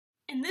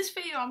In this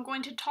video, I'm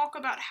going to talk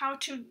about how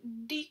to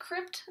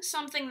decrypt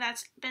something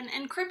that's been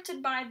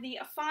encrypted by the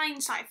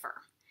Affine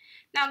Cipher.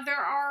 Now, there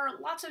are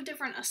lots of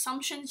different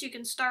assumptions you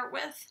can start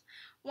with,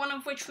 one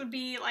of which would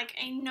be like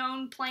a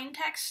known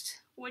plaintext,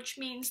 which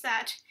means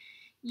that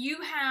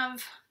you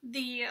have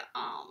the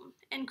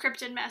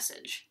encrypted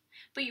message,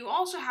 but you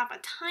also have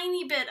a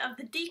tiny bit of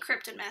the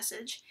decrypted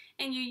message,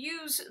 and you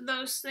use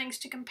those things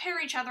to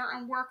compare each other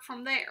and work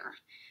from there.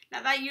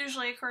 Now, that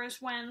usually occurs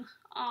when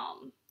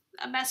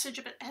a message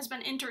has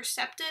been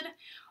intercepted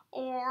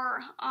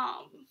or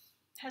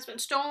has been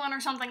stolen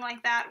or something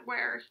like that,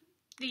 where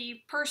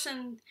the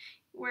person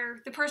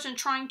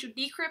trying to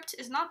decrypt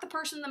is not the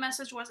person the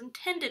message was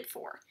intended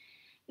for.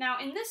 Now,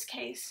 in this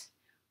case,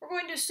 we're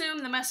going to assume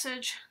the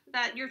message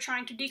that you're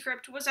trying to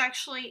decrypt was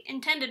actually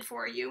intended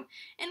for you,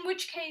 in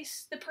which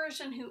case the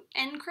person who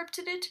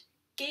encrypted it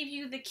gave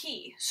you the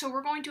key. So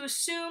we're going to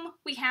assume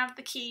we have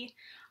the key,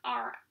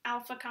 our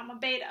alpha comma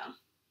beta,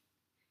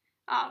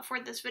 for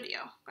this video.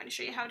 I'm going to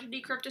show you how to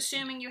decrypt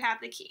assuming you have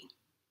the key.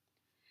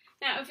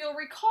 Now, if you'll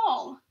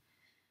recall,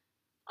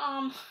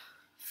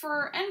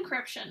 for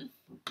encryption,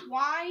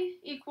 y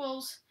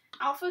equals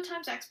alpha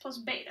times x plus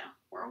beta,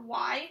 where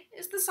y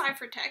is the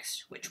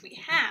ciphertext, which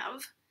we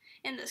have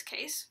in this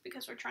case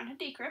because we're trying to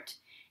decrypt,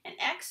 and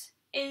x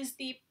is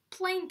the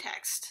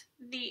plaintext,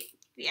 the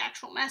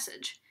actual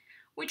message,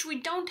 which we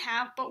don't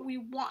have but we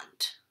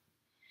want.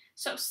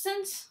 So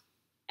since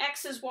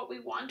x is what we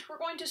want, we're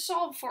going to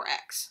solve for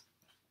x.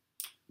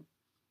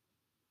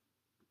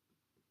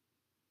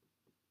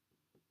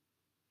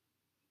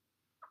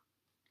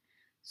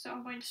 So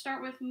I'm going to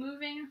start with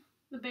moving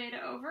the beta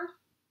over.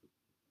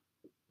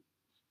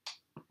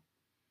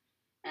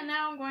 And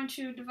now I'm going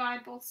to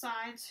divide both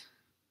sides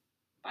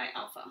by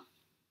alpha.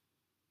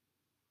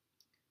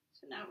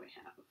 So now we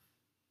have...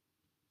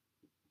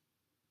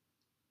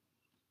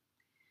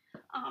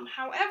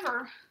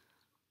 however,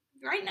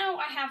 right now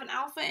I have an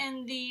alpha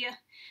in the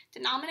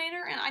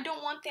denominator, and I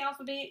don't want the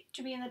alpha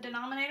to be in the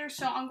denominator,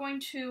 so I'm going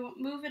to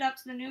move it up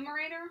to the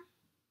numerator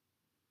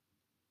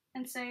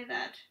and say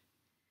that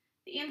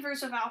the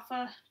inverse of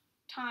alpha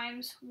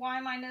times y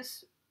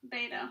minus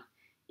beta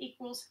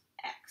equals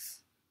x.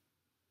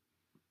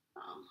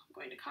 I'm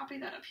going to copy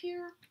that up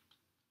here.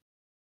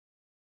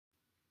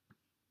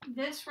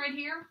 This right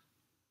here,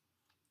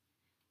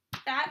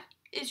 that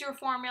is your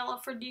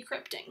formula for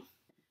decrypting.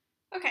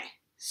 Okay,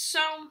 so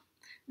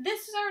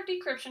this is our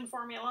decryption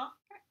formula.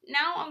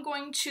 Now I'm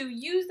going to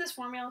use this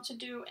formula to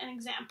do an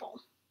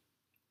example.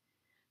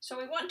 So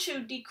we want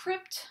to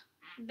decrypt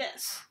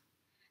this.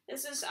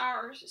 This is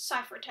our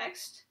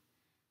ciphertext.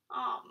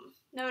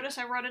 Notice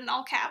I wrote it in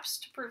all caps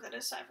to prove that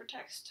it's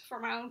ciphertext for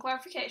my own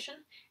clarification.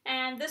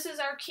 And this is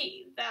our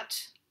key that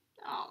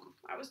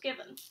I was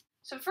given.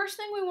 So first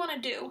thing we want to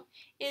do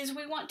is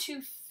we want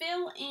to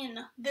fill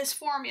in this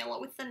formula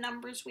with the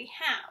numbers we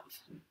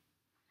have.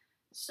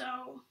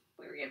 So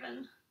we're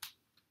given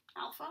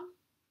alpha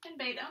and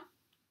beta.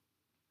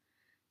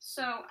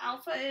 So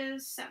alpha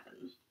is 7.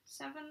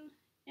 7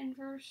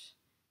 inverse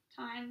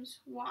times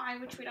y,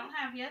 which we don't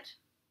have yet.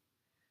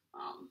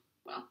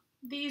 Well,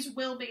 these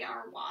will be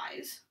our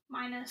y's,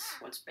 minus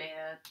what's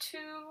beta, 2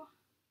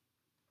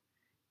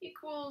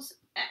 equals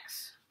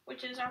x,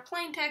 which is our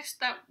plaintext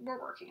that we're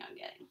working on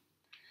getting.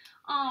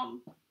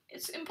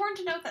 It's important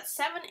to note that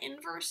 7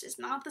 inverse is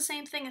not the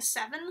same thing as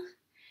 7,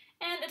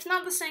 and it's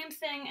not the same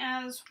thing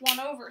as 1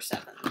 over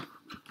 7.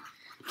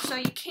 So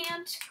you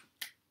can't...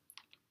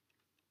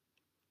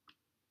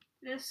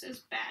 This is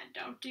bad,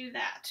 don't do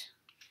that.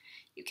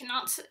 You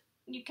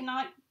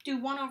cannot do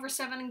 1 over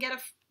 7 and get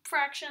a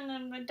fraction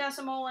and a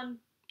decimal, and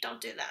don't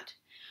do that.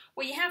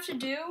 What you have to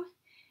do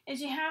is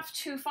you have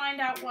to find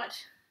out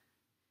what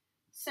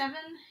 7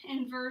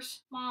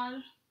 inverse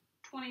mod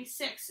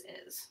 26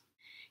 is.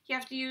 You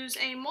have to use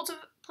a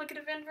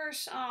multiplicative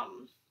inverse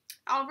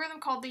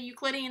algorithm called the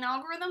Euclidean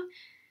Algorithm.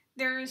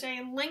 There is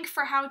a link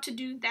for how to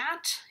do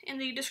that in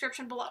the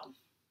description below.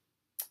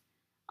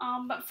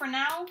 But for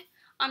now,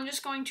 I'm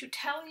just going to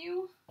tell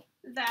you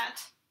that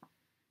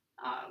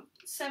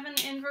 7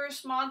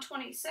 inverse mod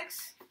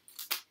 26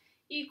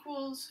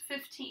 equals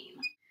 15.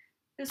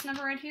 This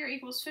number right here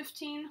equals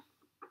 15.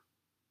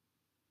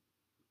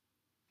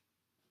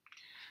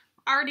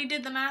 I already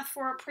did the math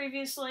for it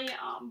previously,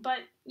 but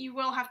you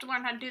will have to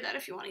learn how to do that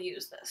if you want to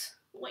use this.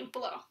 Link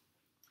below.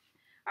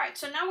 Alright,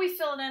 so now we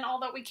filled in all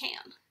that we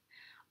can.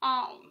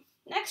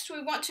 Next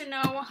we want to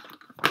know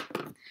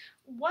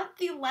what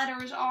the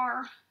letters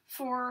are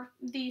for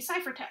the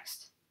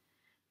ciphertext.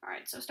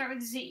 Alright, so start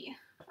with Z.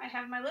 I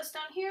have my list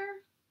down here.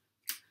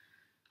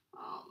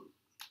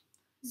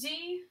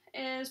 Z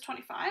is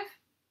 25.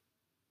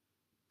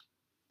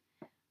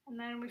 And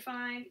then we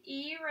find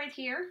E right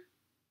here.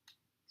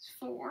 It's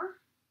 4.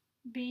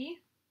 B,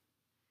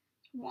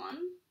 1.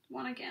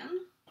 1 again.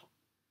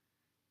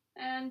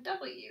 And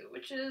W,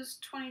 which is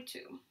 22.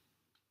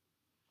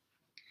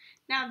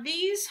 Now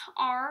these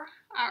are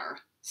our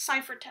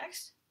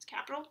ciphertext. It's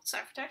capital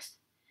ciphertext.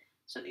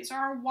 So these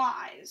are our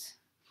Y's.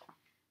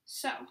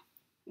 So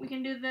we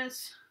can do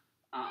this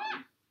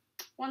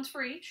once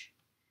for each.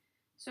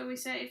 So we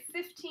say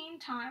 15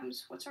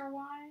 times, what's our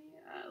y?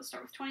 Let's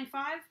start with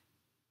 25.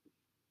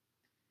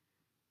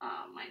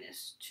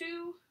 Minus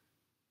 2.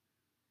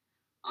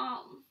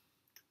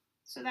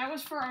 So that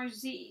was for our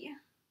z.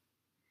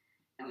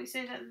 And we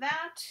say that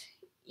that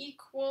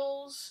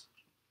equals,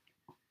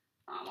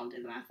 I'll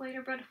do the math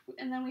later,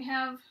 and then we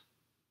have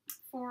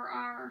for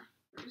our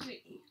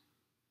z.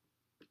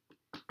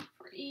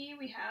 For e,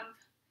 we have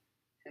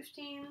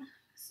 15,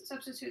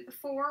 substitute the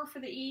 4 for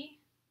the e,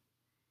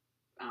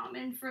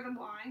 and for the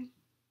y,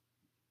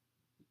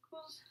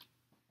 equals,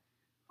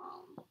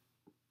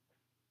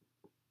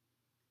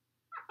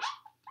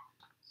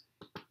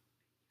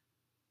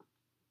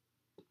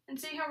 and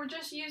see how we're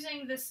just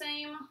using the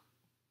same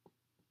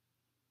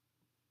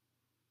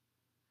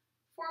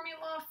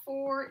formula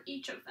for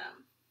each of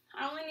them.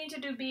 I only need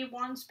to do b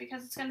once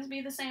because it's going to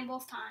be the same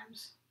both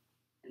times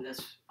in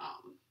this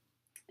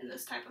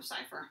type of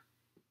cipher.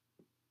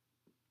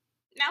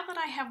 Now that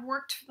I have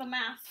worked the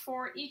math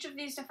for each of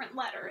these different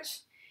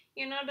letters,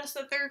 you notice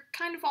that they're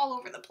kind of all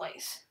over the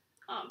place.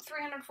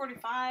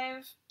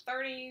 345,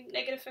 30,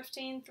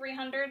 -15,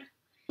 300.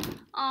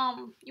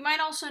 You might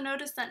also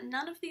notice that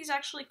none of these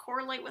actually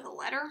correlate with a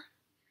letter.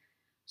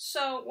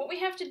 So what we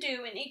have to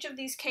do in each of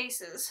these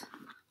cases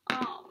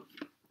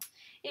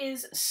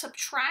is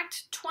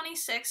subtract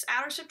 26,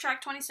 add or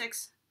subtract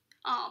 26,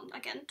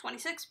 again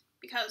 26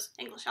 because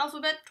English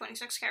alphabet,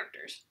 26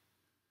 characters,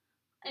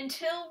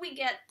 until we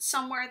get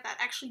somewhere that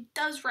actually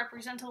does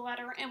represent a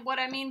letter. And what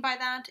I mean by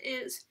that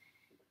is,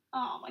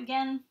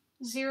 again,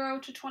 0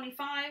 to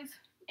 25,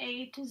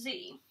 A to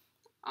Z.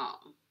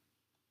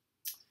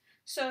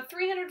 So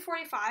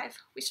 345,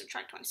 we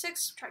subtract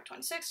 26, subtract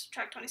 26,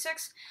 subtract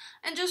 26,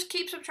 and just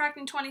keep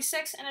subtracting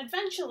 26, and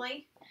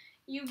eventually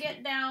you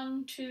get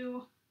down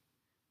to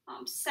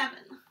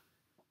 7,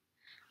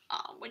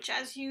 which,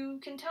 as you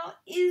can tell,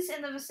 is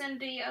in the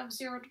vicinity of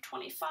 0 to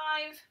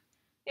 25.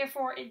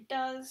 Therefore, it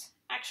does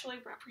actually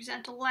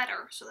represent a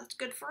letter, so that's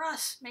good for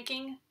us,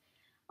 making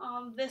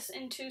this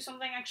into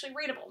something actually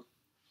readable.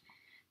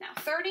 Now,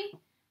 30,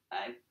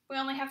 we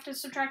only have to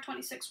subtract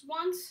 26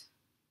 once,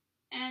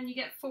 and you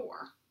get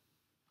 4.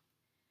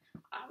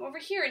 Over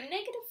here,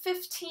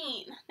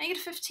 -15,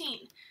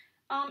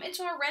 it's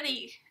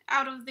already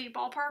out of the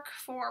ballpark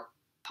for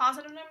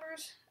positive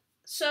numbers,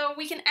 so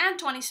we can add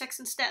 26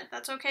 instead.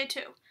 That's okay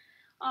too.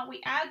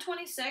 We add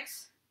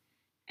 26,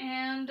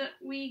 and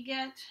we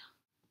get,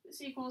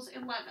 this equals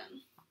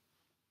 11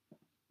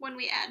 when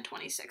we add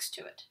 26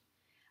 to it.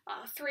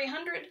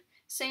 300,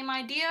 same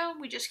idea,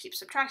 we just keep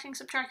subtracting,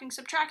 subtracting,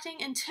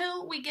 subtracting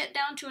until we get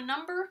down to a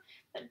number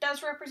that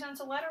does represent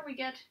a letter. We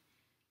get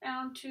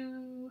down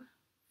to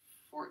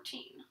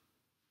 14,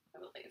 I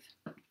believe.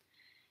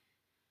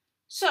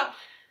 So,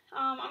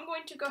 I'm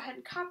going to go ahead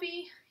and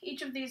copy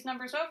each of these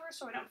numbers over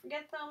so I don't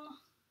forget them.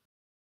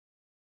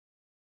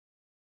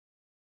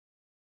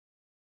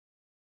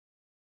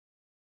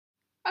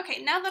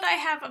 Okay, now that I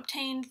have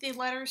obtained the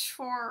letters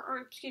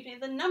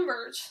the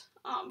numbers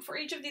for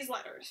each of these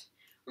letters,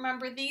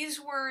 remember these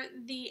were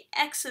the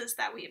x's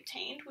that we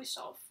obtained. We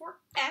solved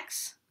for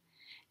x,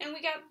 and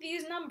we got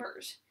these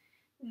numbers.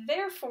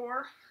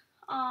 Therefore,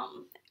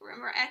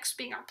 remember x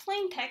being our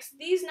plain text,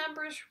 these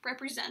numbers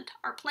represent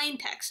our plain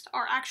text,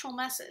 our actual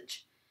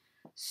message.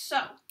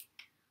 So,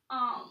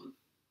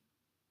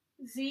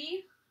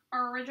 Z,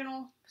 our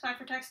original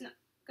ciphertext,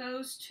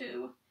 goes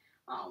to,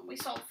 we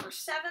solved for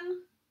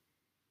 7.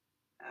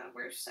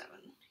 Where's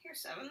 7?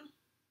 Here's 7.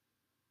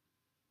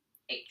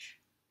 H.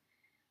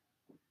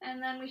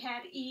 And then we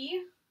had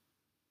E,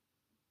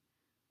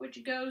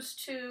 which goes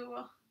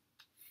to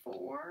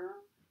 4.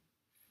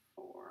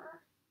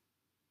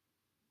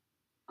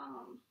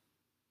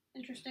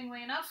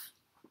 Interestingly enough,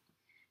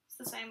 it's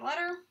the same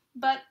letter,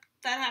 but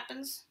that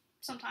happens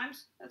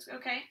sometimes. That's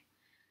okay.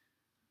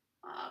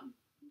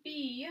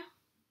 B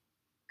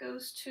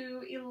goes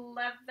to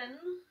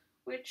 11,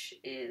 which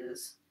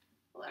is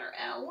the letter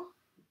L.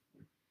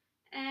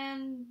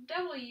 And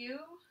W,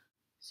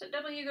 so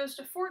W goes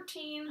to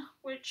 14,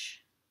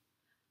 which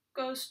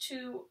goes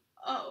to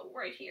O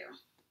right here.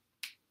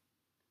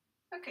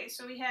 Okay,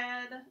 so we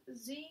had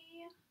Z,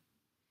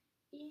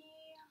 E,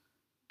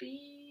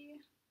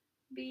 B,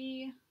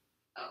 B,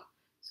 O.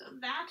 So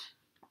that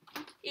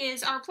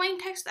is our plain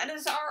text. That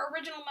is our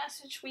original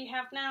message. We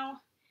have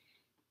now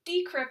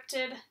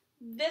decrypted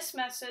this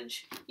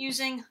message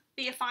using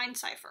the Affine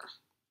Cipher.